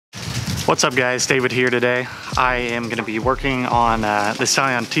What's up guys, David here today. I am going to be working on the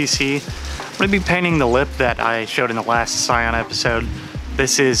Scion TC. I'm going to be painting the lip that I showed in the last Scion episode.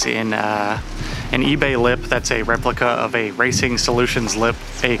 This is an eBay lip that's a replica of a Racing Solutions lip,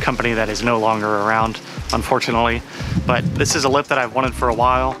 a company that is no longer around, unfortunately. But this is a lip that I've wanted for a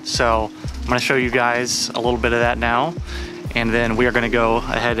while, so I'm going to show you guys a little bit of that now. And then we are going to go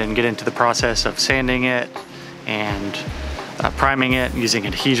ahead and get into the process of sanding it and priming it using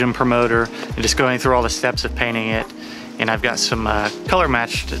adhesion promoter and just going through all the steps of painting it. And I've got some color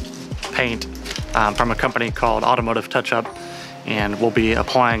matched paint from a company called Automotive Touch-Up, and we'll be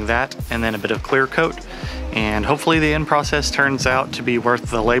applying that and then a bit of clear coat. And hopefully the end process turns out to be worth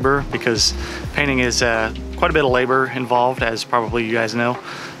the labor, because painting is quite a bit of labor involved, as probably you guys know.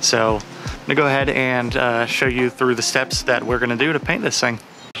 So I'm gonna go ahead and show you through the steps that we're gonna do to paint this thing.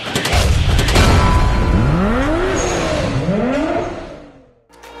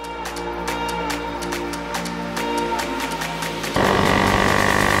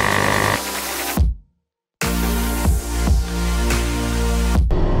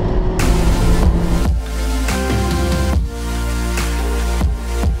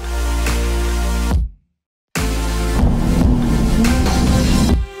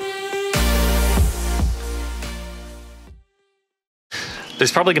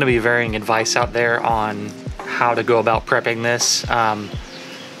 There's probably going to be varying advice out there on how to go about prepping this.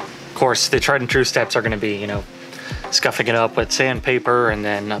 Of course, the tried and true steps are going to be, you know, scuffing it up with sandpaper and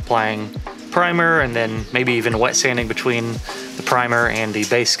then applying primer, and then maybe even wet sanding between the primer and the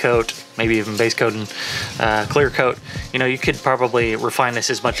base coat, maybe even base coat and clear coat. You know, you could probably refine this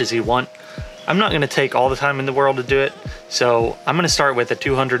as much as you want. I'm not going to take all the time in the world to do it, so I'm going to start with a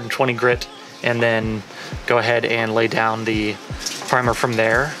 220 grit and then go ahead and lay down the primer from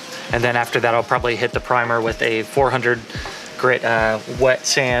there. And then after that, I'll probably hit the primer with a 400 grit wet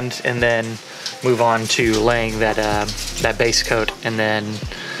sand, and then move on to laying that that base coat. And then,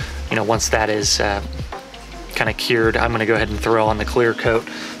 you know, once that is kind of cured, I'm gonna go ahead and throw on the clear coat.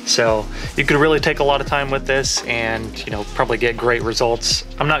 So you could really take a lot of time with this and, you know, probably get great results.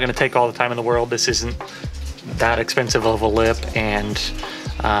 I'm not gonna take all the time in the world. This isn't that expensive of a lip, and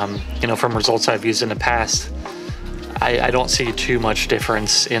you know, from results I've used in the past, I don't see too much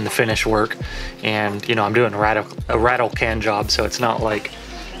difference in the finish work. And, you know, I'm doing a rattle can job, so it's not like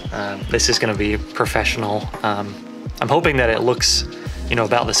this is going to be professional. I'm hoping that it looks, you know,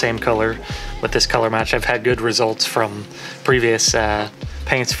 about the same color with this color match. I've had good results from previous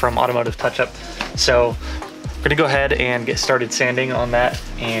paints from Automotive Touch-Up. So I'm gonna go ahead and get started sanding on that,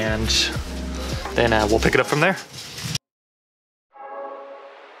 and then we'll pick it up from there.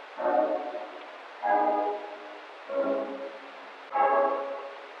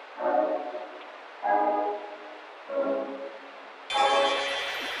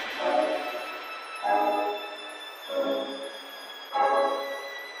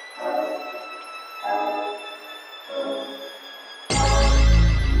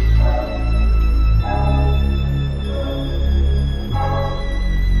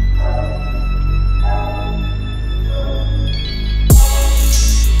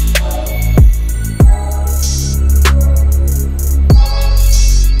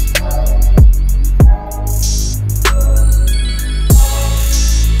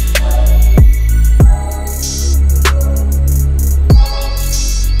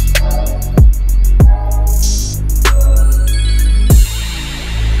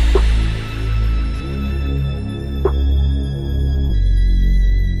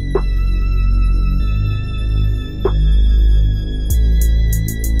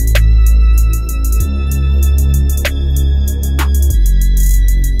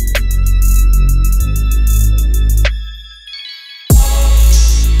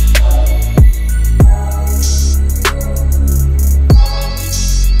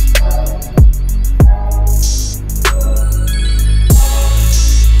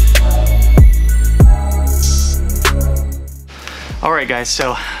 Alright guys,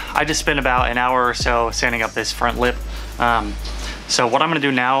 so I just spent about an hour or so sanding up this front lip. So what I'm going to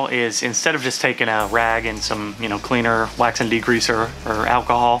do now is, instead of just taking a rag and some, you know, cleaner wax and degreaser or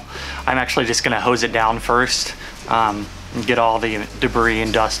alcohol, I'm actually just going to hose it down first and get all the debris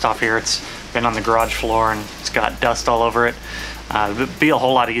and dust off here. It's been on the garage floor and it's got dust all over it. It'd be a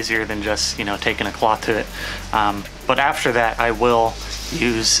whole lot easier than just, you know, taking a cloth to it. But after that, I will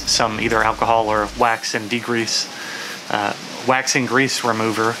use some either alcohol or wax and degrease, wax and grease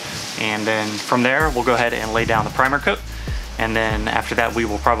remover, and then from there we'll go ahead and lay down the primer coat, and then after that we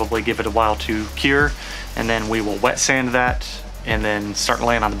will probably give it a while to cure, and then we will wet sand that and then start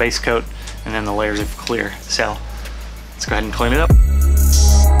laying on the base coat and then the layers of clear. So let's go ahead and clean it up.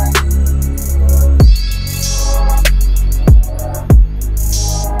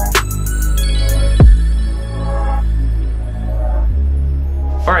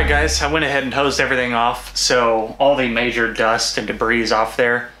 guys, I went ahead and hosed everything off, so all the major dust and debris is off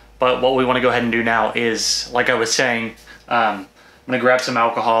there. But what we want to go ahead and do now is, like I was saying, I'm going to grab some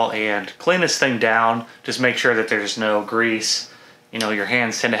alcohol and clean this thing down. Just make sure that there's no grease. You know, your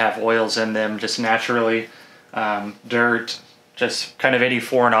hands tend to have oils in them just naturally. Dirt, just kind of any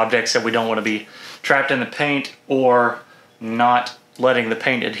foreign objects that we don't want to be trapped in the paint or not letting the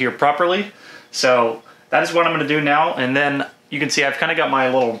paint adhere properly. So that is what I'm going to do now. And then you can see I've kind of got my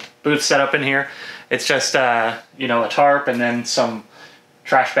little booth set up in here. It's just, you know, a tarp and then some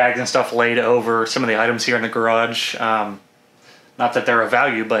trash bags and stuff laid over some of the items here in the garage. Not that they're of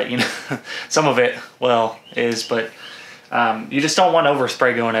value, but, you know, some of it, well, is. But you just don't want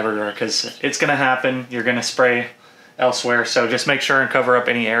overspray going everywhere because it's going to happen. You're going to spray elsewhere. So just make sure and cover up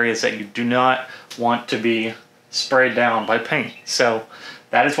any areas that you do not want to be sprayed down by paint. So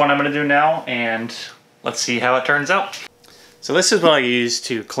that is what I'm going to do now, and let's see how it turns out. So this is what I use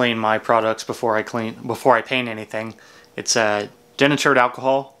to clean my products before I paint anything. It's denatured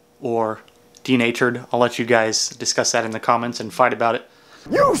alcohol or denatured. I'll let you guys discuss that in the comments and fight about it.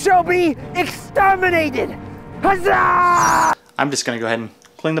 You shall be exterminated! Huzzah! I'm just going to go ahead and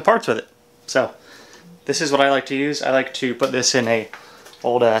clean the parts with it. So this is what I like to use. I like to put this in a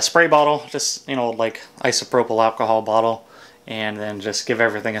old spray bottle, just, you know, like isopropyl alcohol bottle, and then just give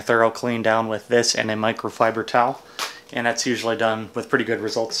everything a thorough clean down with this and a microfiber towel, and that's usually done with pretty good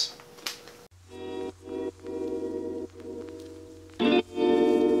results.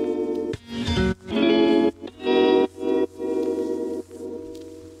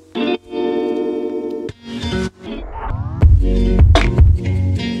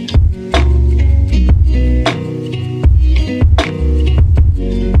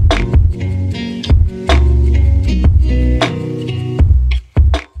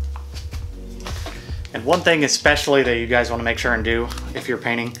 One thing especially that you guys want to make sure and do if you're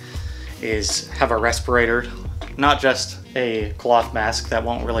painting is have a respirator, not just a cloth mask. That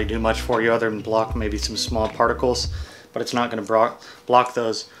won't really do much for you other than block maybe some small particles, but it's not going to block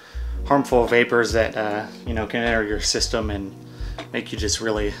those harmful vapors that you know, can enter your system and make you just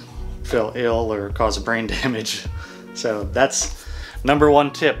really feel ill or cause brain damage. So that's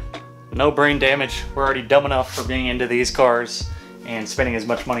 #1 tip. No brain damage. We're already dumb enough for being into these cars and spending as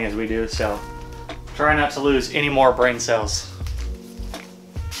much money as we do, so try not to lose any more brain cells.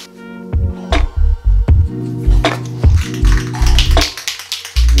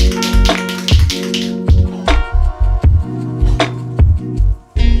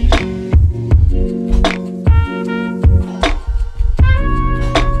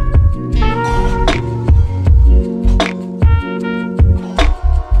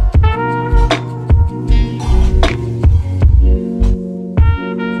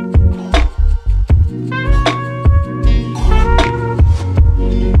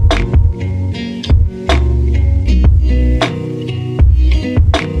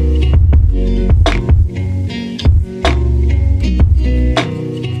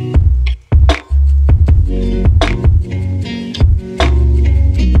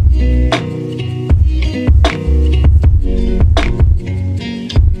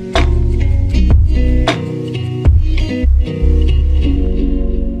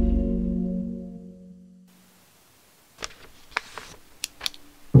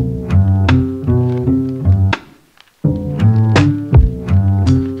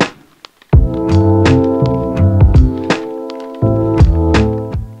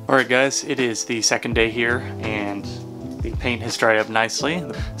 Alright guys, it is the second day here and the paint has dried up nicely.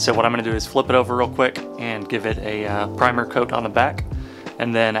 So what I'm going to do is flip it over real quick and give it a primer coat on the back.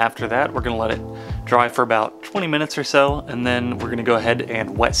 And then after that, we're going to let it dry for about 20 minutes or so. And then we're going to go ahead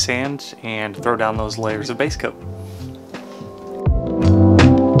and wet sand and throw down those layers of base coat.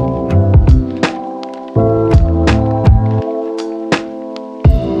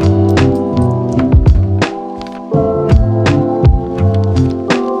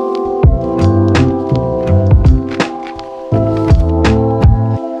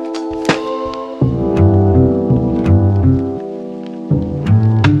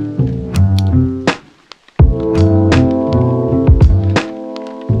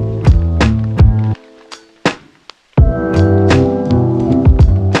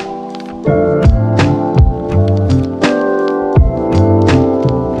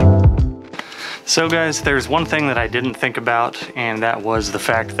 So guys, there's one thing that I didn't think about, and that was the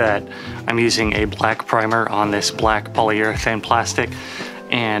fact that I'm using a black primer on this black polyurethane plastic,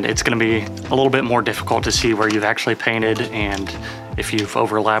 and it's going to be a little bit more difficult to see where you've actually painted and if you've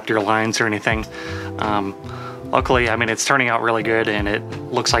overlapped your lines or anything. Luckily, I mean, it's turning out really good and it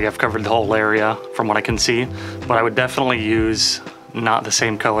looks like I've covered the whole area from what I can see, but I would definitely use not the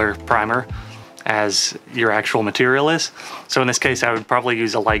same color primer as your actual material is. So in this case, I would probably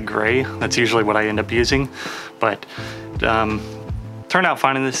use a light gray. That's usually what I end up using, but turned out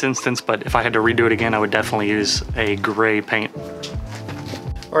fine in this instance. But if I had to redo it again, I would definitely use a gray paint.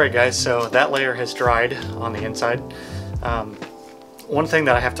 All right, guys, so that layer has dried on the inside. One thing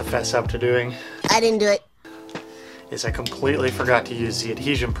that I have to fess up to doing, I didn't do it, is I completely forgot to use the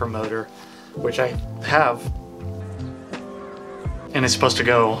adhesion promoter, which I have, and it's supposed to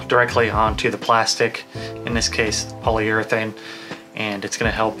go directly onto the plastic, in this case polyurethane, and it's going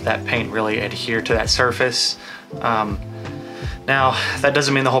to help that paint really adhere to that surface. Now that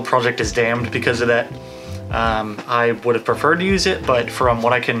doesn't mean the whole project is damned because of that. I would have preferred to use it, but from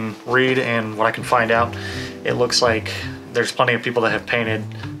what I can read and what I can find out, it looks like there's plenty of people that have painted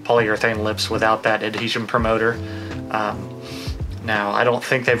polyurethane lips without that adhesion promoter. Now I don't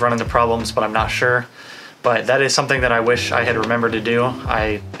think they've run into problems, but I'm not sure. But that is something that I wish I had remembered to do.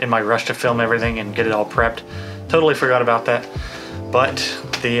 In my rush to film everything and get it all prepped, totally forgot about that. But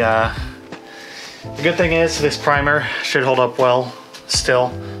the good thing is this primer should hold up well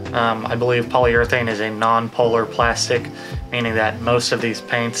still. I believe polyurethane is a non-polar plastic, meaning that most of these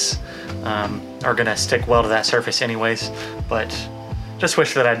paints are gonna stick well to that surface anyways, but just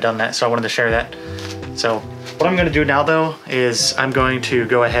wish that I'd done that, so I wanted to share that. So what I'm gonna do now though is I'm going to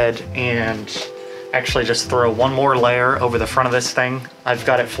go ahead and actually just throw one more layer over the front of this thing. I've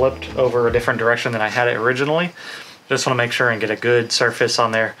got it flipped over a different direction than I had it originally. Just want to make sure and get a good surface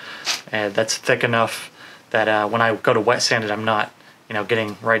on there that's thick enough that when I go to wet sand it, I'm not, you know,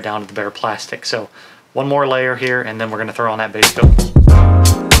 getting right down to the bare plastic. So one more layer here, and then we're going to throw on that base coat.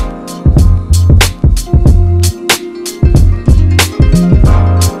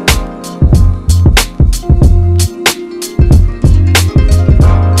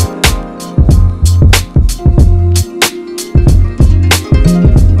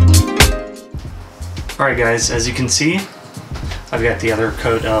 Alright guys, as you can see, I've got the other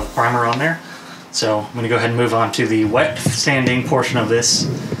coat of primer on there. So I'm going to go ahead and move on to the wet sanding portion of this.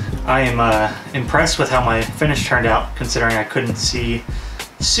 I am impressed with how my finish turned out, considering I couldn't see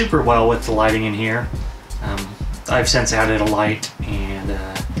super well with the lighting in here. I've since added a light, and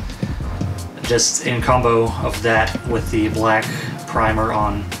just in combo of that with the black primer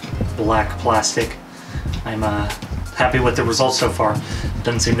on black plastic, I'm happy with the results so far.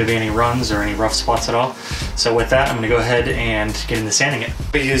 Doesn't seem to be any runs or any rough spots at all. So with that, I'm going to go ahead and get into sanding it.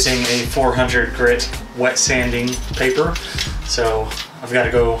 I'll be using a 400 grit wet sanding paper. So I've got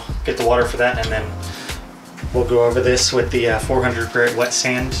to go get the water for that, and then we'll go over this with the 400 grit wet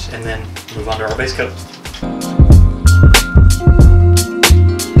sand and then move on to our base coat.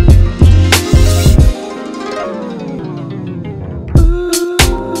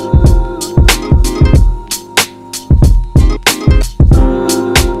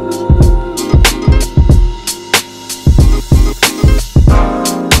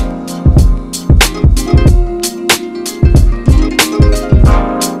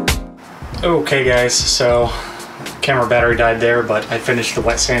 Okay guys, so camera battery died there, but I finished the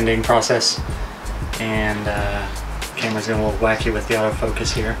wet sanding process, and camera's getting a little wacky with the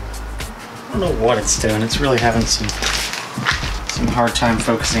autofocus here. I don't know what it's doing. It's really having some hard time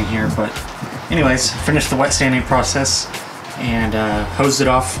focusing here, but anyways, finished the wet sanding process and hosed it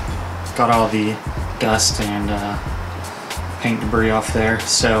off. Got all the dust and paint debris off there,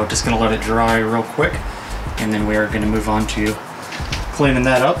 so just gonna let it dry real quick, and then we are gonna move on to cleaning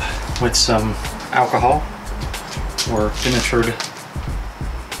that up with some alcohol, or denatured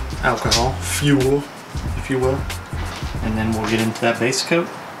alcohol, fuel, if you will. And then we'll get into that base coat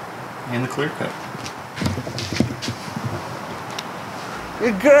and the clear coat.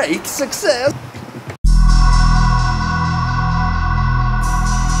 A great success!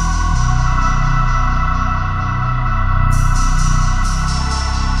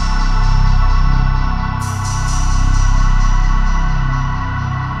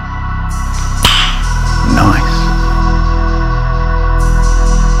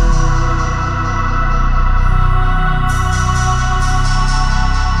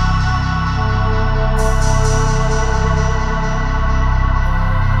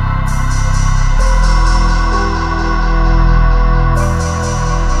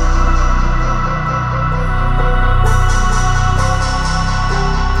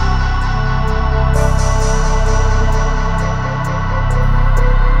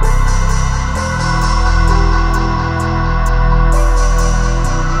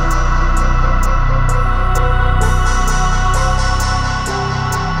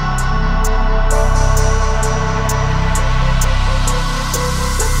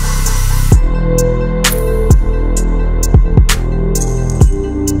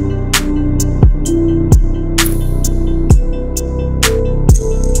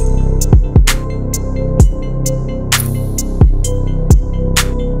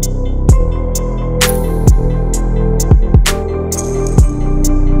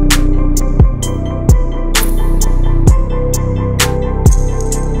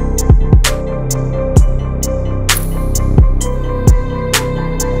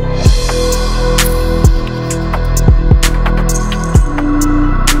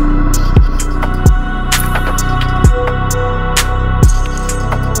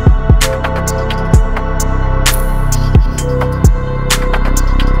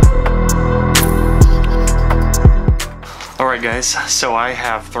 guys, so I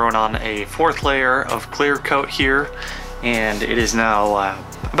have thrown on a 4th layer of clear coat here, and it is now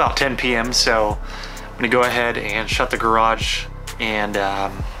about 10 p.m. so I'm gonna go ahead and shut the garage, and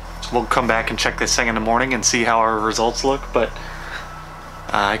we'll come back and check this thing in the morning and see how our results look, but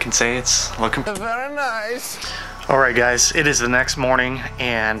I can say it's looking Very nice. Alright guys, it is the next morning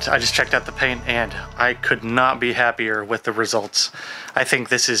and I just checked out the paint and I could not be happier with the results. I think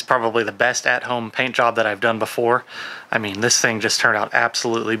this is probably the best at-home paint job that I've done before. I mean, this thing just turned out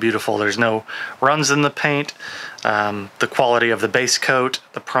absolutely beautiful. There's no runs in the paint. The quality of the base coat,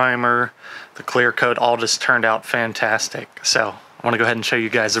 the primer, the clear coat all just turned out fantastic. So I want to go ahead and show you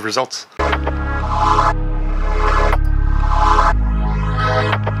guys the results.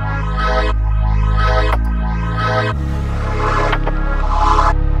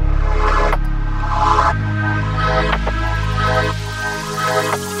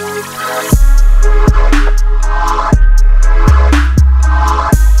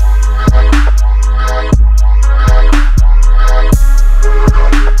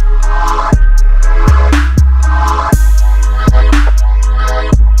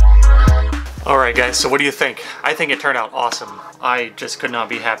 Alright guys, so what do you think? I think it turned out awesome. I just could not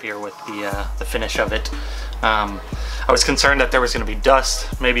be happier with the finish of it. I was concerned that there was going to be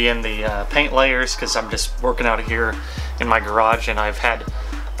dust maybe in the paint layers because I'm just working out here in my garage and I've had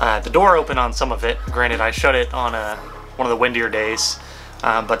the door open on some of it. Granted, I shut it on one of the windier days,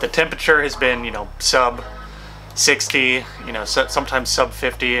 but the temperature has been, you know, sub 60, you know, sometimes sub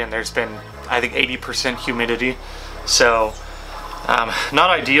 50, and there's been, I think, 80% humidity. So not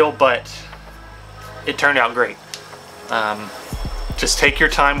ideal, but it turned out great. Just take your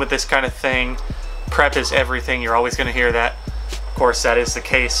time with this kind of thing. Prep is everything. You're always going to hear that. Of course, that is the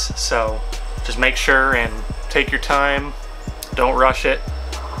case. So just make sure and take your time. Don't rush it.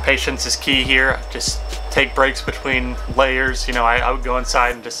 Patience is key here. Just take breaks between layers. You know, I would go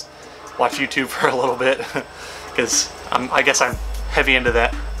inside and just watch YouTube for a little bit because I guess I'm heavy into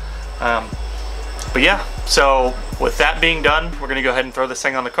that. But yeah, so with that being done, we're going to go ahead and throw this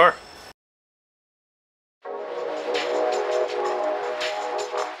thing on the car.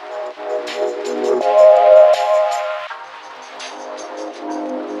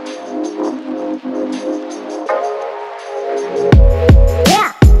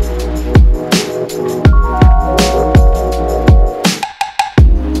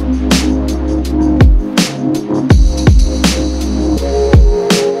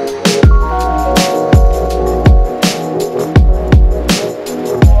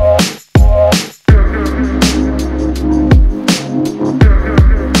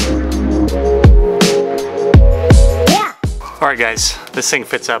 Alright guys, this thing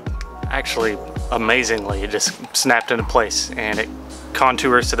fits up actually amazingly. It just snapped into place and it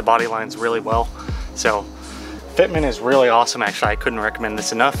contours to the body lines really well. So fitment is really awesome. Actually, I couldn't recommend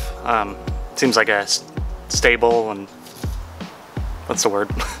this enough. Seems like a stable and, what's the word?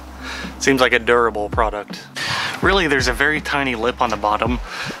 Seems like a durable product. Really, there's a very tiny lip on the bottom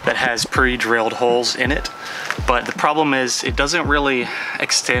that has pre-drilled holes in it, but the problem is it doesn't really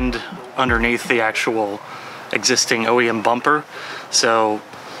extend underneath the actual existing OEM bumper, so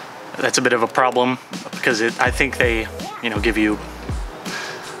that's a bit of a problem because I think they, you know, give you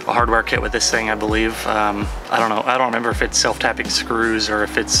a hardware kit with this thing, I believe. I don't know. I don't remember if it's self-tapping screws or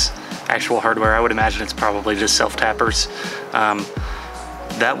if it's actual hardware. I would imagine it's probably just self-tappers.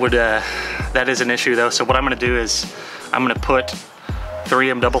 That is an issue though. So what I'm going to do is I'm going to put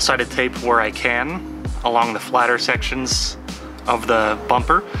 3M double-sided tape where I can along the flatter sections of the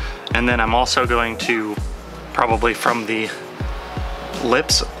bumper, and then I'm also going to probably from the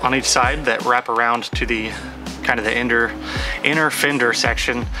lips on each side that wrap around to the kind of the inner fender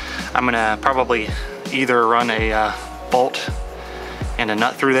section, I'm gonna probably either run a bolt and a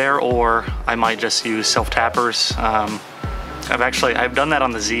nut through there, or I might just use self-tappers. I've done that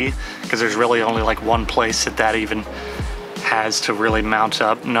on the Z because there's really only like one place that even has to really mount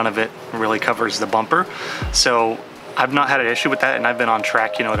up. None of it really covers the bumper, so I've not had an issue with that, and I've been on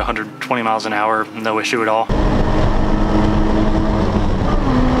track, you know, at 120 miles an hour, no issue at all.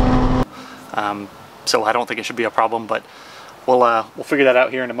 So I don't think it should be a problem, but we'll figure that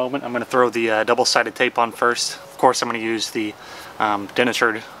out here in a moment. I'm going to throw the double-sided tape on first. Of course, I'm going to use the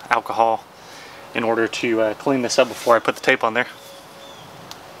denatured alcohol in order to clean this up before I put the tape on there.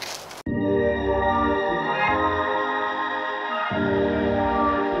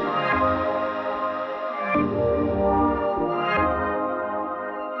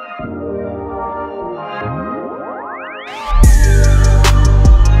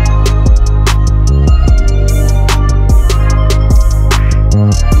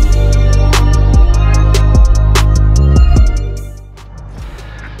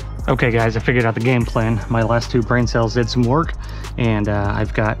 Okay guys, I figured out the game plan. My last 2 brain cells did some work, and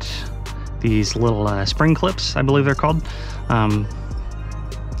I've got these little spring clips, I believe they're called.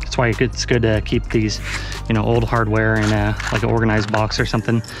 That's why it's good to keep these, you know, old hardware in like an organized box or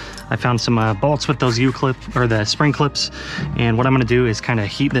something. I found some bolts with those U-clip or the spring clips, and what I'm gonna do is kind of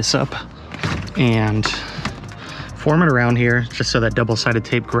heat this up and form it around here just so that double-sided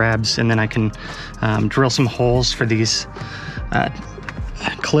tape grabs, and then I can drill some holes for these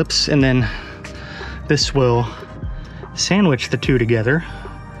clips, and then this will sandwich the 2 together,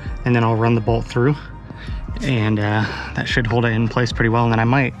 and then I'll run the bolt through, and that should hold it in place pretty well. And then I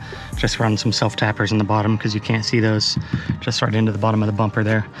might just run some self-tappers in the bottom, because you can't see those, just right into the bottom of the bumper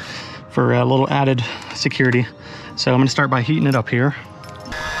there for a little added security. So I'm gonna start by heating it up here.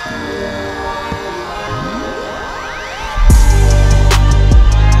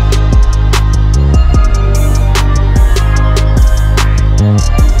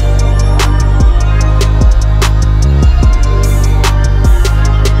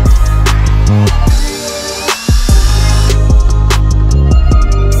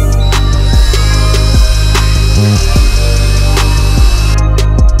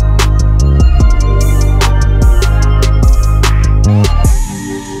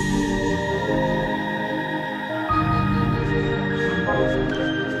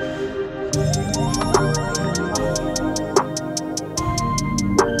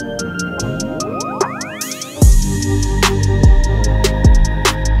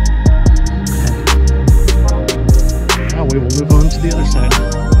 We will move on to the other side.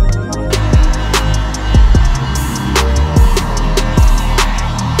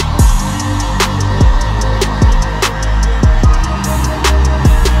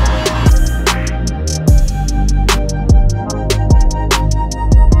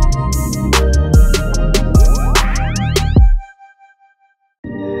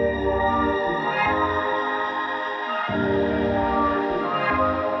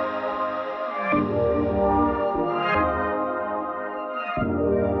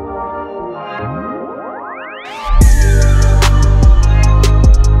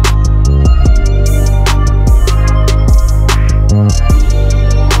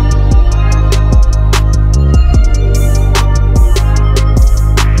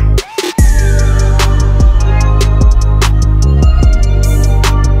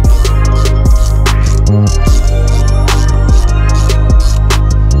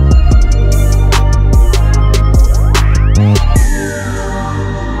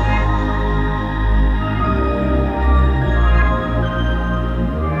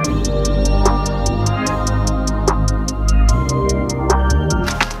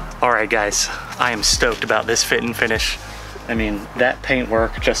 Alright guys, I am stoked about this fit and finish. I mean, that paint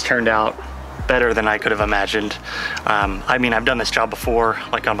work just turned out better than I could have imagined. I mean, I've done this job before,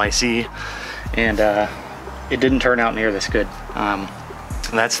 like on my Z, and it didn't turn out near this good. And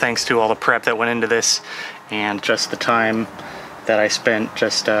that's thanks to all the prep that went into this, and just the time that I spent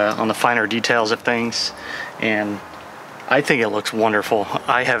just on the finer details of things. And I think it looks wonderful.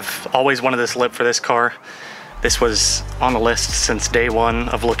 I have always wanted this lip for this car. This was on the list since day one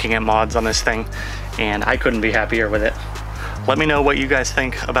of looking at mods on this thing, and I couldn't be happier with it. Let me know what you guys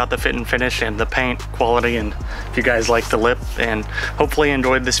think about the fit and finish and the paint quality, and if you guys like the lip, and hopefully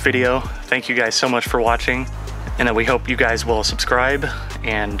enjoyed this video. Thank you guys so much for watching, and then we hope you guys will subscribe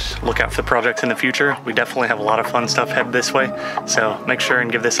and look out for the projects in the future. We definitely have a lot of fun stuff headed this way, so make sure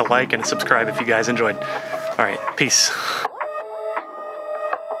and give this a like and a subscribe if you guys enjoyed. All right, peace.